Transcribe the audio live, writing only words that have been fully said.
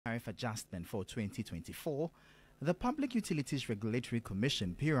Tariff adjustment for 2024, the Public Utilities Regulatory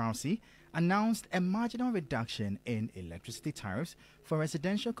Commission (PURC) announced a marginal reduction in electricity tariffs for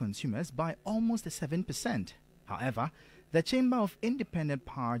residential consumers by almost 7%. However, the Chamber of Independent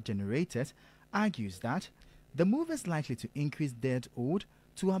Power Generators argues that the move is likely to increase debt owed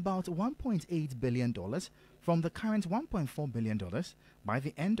to about $1.8 billion from the current $1.4 billion by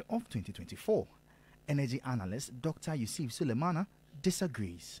the end of 2024. Energy analyst Dr. Yusuf Sulemana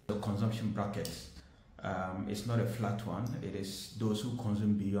disagrees. The consumption brackets is not a flat one. It is those who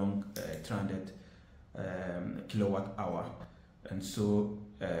consume beyond 300 kilowatt hour, and so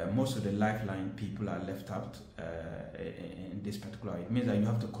most of the lifeline people are left out in this particular. It means that you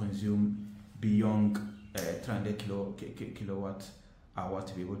have to consume beyond 300 kilowatt hour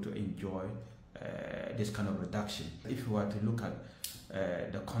to be able to enjoy this kind of reduction. If you were to look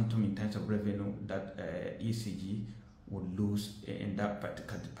at the quantum in terms of revenue that ECG would lose in that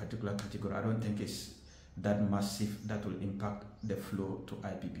particular category, I don't think it's that massive that will impact the flow to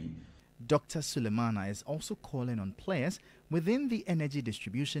IPP. Dr. Sulemana is also calling on players within the energy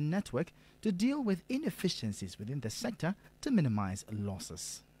distribution network to deal with inefficiencies within the sector to minimize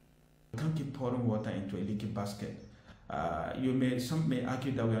losses. You can't keep pouring water into a leaky basket. Some may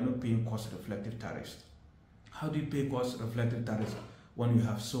argue that we are not paying cost-reflective tariffs. How do you pay cost-reflective tariffs when you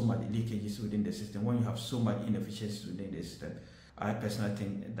have so much leakages within the system, when you have so much inefficiencies within the system? I personally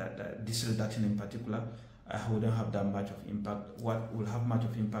think that this reduction in particular wouldn't have that much of impact. What will have much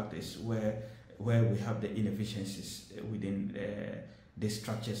of impact is where we have the inefficiencies within the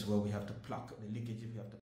structures, where we have to plug the leakages.